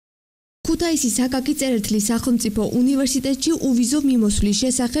ქუთაისის აკაკი წერეთლის სახელმწიფო უნივერსიტეტში უვიზო მიმოსვლის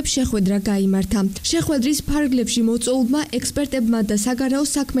შესახებ შეხვედრა გაიმართა. შეხვედრის ფარგლებში მოწვეულმა ექსპერტებმა და საგარეო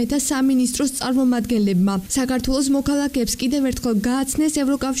საქმეთა სამინისტროს წარმომადგენლებმა საქართველოს მოქალაქეებს კიდევ ერთხელ გააცნეს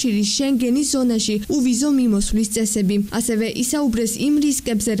ევროკავშირის შენგენის ზონაში უვიზო მიმოსვლის წესები. ასევე ისაუბრეს იმ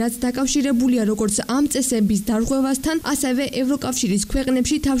რისკებზე, რაც დაკავშირებულია როგორც ამ წესების დარღვევასთან, ასევე ევროკავშირის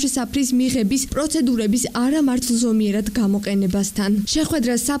ქვეყნებში თავშესაფრის მიღების პროცედურების არამართლზომიერად გამოყენებასთან.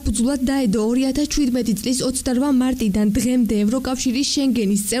 შეხვედრას საფუძვლად დაედო 2017 წლის 28 მარტიდან დღემდე ევროკავშირის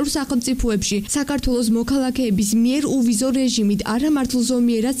შენგენის წევრ სახელმწიფოებში საქართველოს მოქალაქეების მიერ უვიზო რეჟიმით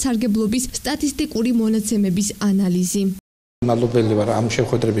არამართლზომიერად სარგებლობის სტატისტიკური მონაცემების ანალიზი. მადლობელი ვარ ამ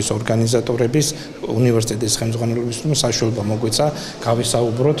შეხვედრების ორგანიზატორების უნივერსიტეტის ხელმძღვანელობისთვის საშუალება მოგვეცა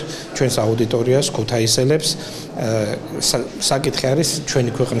გავისაუბროთ ჩვენს აუდიტორიას ქუთაისელებს საკითხი არის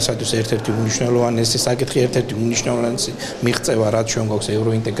ჩვენი ქვეყნისათვის ერთ-ერთი უმნიშვნელოვანესი საკითხი ერთ-ერთი უმნიშვნელოვანესი მიღწევა რაც ჩვენ გვაქვს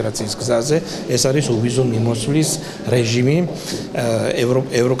ევროინტეგრაციის გზაზე ეს არის უვიზო მიმოსვლის რეჟიმი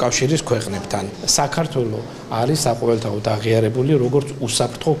ევროკავშირის ქვეყნებთან საქართველოს არის საყოველთაოდ აღიარებული როგორც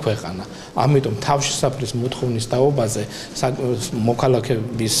უსაფრთხო ქვეყანა ამიტომ თავშესაფრის მოთხოვნის თაობაზე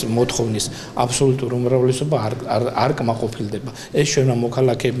მოქალაქეების მოთხოვნის აბსოლუტური უმრავლესობა არ კმაყოფილდება. ეს ჩვენმა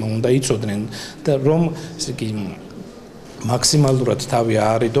მოქალაქეებმა უნდა იცოდნენ და რომ მაქსიმალურად თავი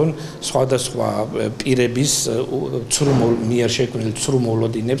აარიდონ სხვადასხვა პირების მიერ შექმნილ ცრუ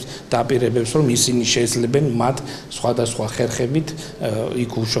მოლოდინებს დაპირებებს, რომ ისინი შეძლებენ მათ სხვადასხვა ხერხებით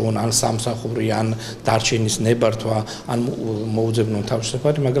იქ უშოვონ ან სამსახური, ან დარჩენის ნებართვა, ან მოუძებნონ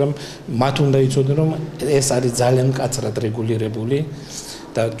თავშესაფარი, მაგრამ მათ უნდა იცოდნენ, რომ ეს არის ძალიან მკაცრად რეგულირებული.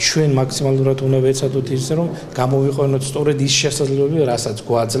 და ჩვენ მაქსიმალურად უნდა ვეცადოთ ისე რომ გამოვიყენოთ სწორედ ის შესაძლებლობები, რასაც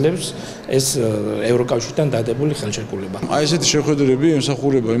გვაძლევს ეს ევროკავშირთან დადებული ხელშეკრულება. აი ესეთი შეხვედრები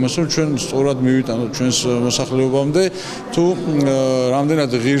ემსახურება იმას, რომ ჩვენ სწორად მივიტანოთ ჩვენს მოსახლეობამდე თუ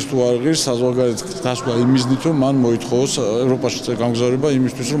რამდენად ღირს თუ არ ღირს საზღვარგარეთ გასვლა იმიზნით, რომ მან მოითხოვოს ევროპაში გამგზავრება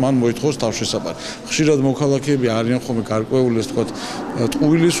იმისთვის, რომ მან მოითხოვოს თავშესაფარი. ხშირად მოქალაქეები არიან ხოლმე გარკვეული, ასე ვთქვათ,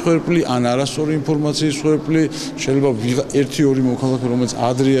 ტყუილის ხერხი ან არასწორი ინფორმაციის ხერხი, შეიძლება ერთი-ორი მოქალაქე, რომელიც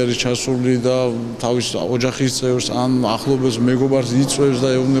ადრე არის ჩასული და თავის ოჯახის წევრს ან ახლობელს მეგობარს იწვევს და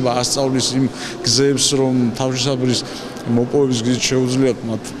ეუბნება ასწავლის იმ გზებს, რომ თავშესაფრის მოპოვების გზით შეუძლიათ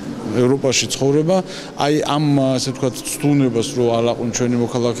მათ ევროპაში ცხოვრება. აი ამ ასე ვთქვათ ცდუნებას რო ალაყουν ჩვენი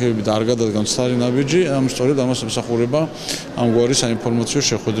მოქალაქეები და არ გადადგან ცარი ნაბიჯი, სწორედ ამას ემსახურება ამგვარი საინფორმაციო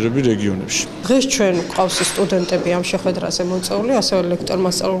შეხვედრები რეგიონებში. დღეს ჩვენ გვყავს სტუდენტები ამ შეხვედრაზე მოწვეული, ასევე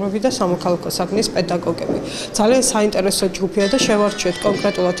ლექტორ-მასწავლებლები და სამოქალაქო საქმის პედაგოგები. ძალიან საინტერესო ჯგუფია და შევარჩიეთ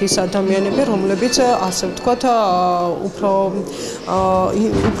კონკრეტულად ის ადამიანები, რომლებიც ასე ვთქვათ უფრო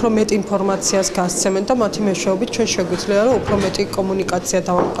მეტ ინფორმაციას გასცემენ და მათი მეშვეობით ჩვენ შეგვიძლია რომ უფრო მეტი კომუნიკაცია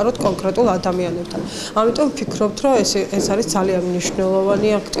დავამყაროთ კონკრეტულ ადამიანებთან. ამიტომ ვფიქრობთ, რომ ეს არის ძალიან მნიშვნელოვანი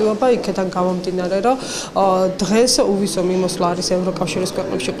აქტივობა იქიდან გამომდინარე, რომ დღეს უვიზო მიმოსვლა არის ევროკავშირის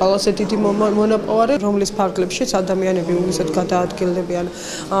ქვეყნებში ყველაზე დიდი მონაპოვარი, რომლის ფარგლებშიც ადამიანები უვიზოდ გადაადგილდებიან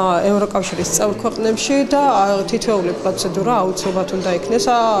ევროკავშირის წევრ ქვეყნებში და თითოეული პროცედურა აუცილებლად უნდა იქნეს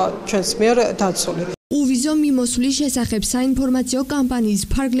ჩვენს მიერ დაცული. უვიზო მიმოსვლის შესახებ საინფორმაციო კამპანიის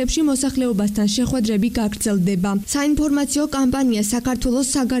ფარგლებში მოსახლეობასთან შეხვედრები გაგრძელდება. საინფორმაციო კამპანია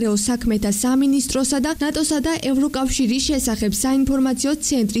საქართველოს საგარეო საქმეთა სამინისტროსა და ნატოსა და ევროკავშირის შესახებ საინფორმაციო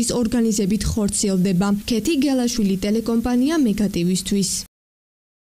ცენტრის ორგანიზებით ხორციელდება. ქეთი გელაშვილი ტელეკომპანია მეგატივისთვის.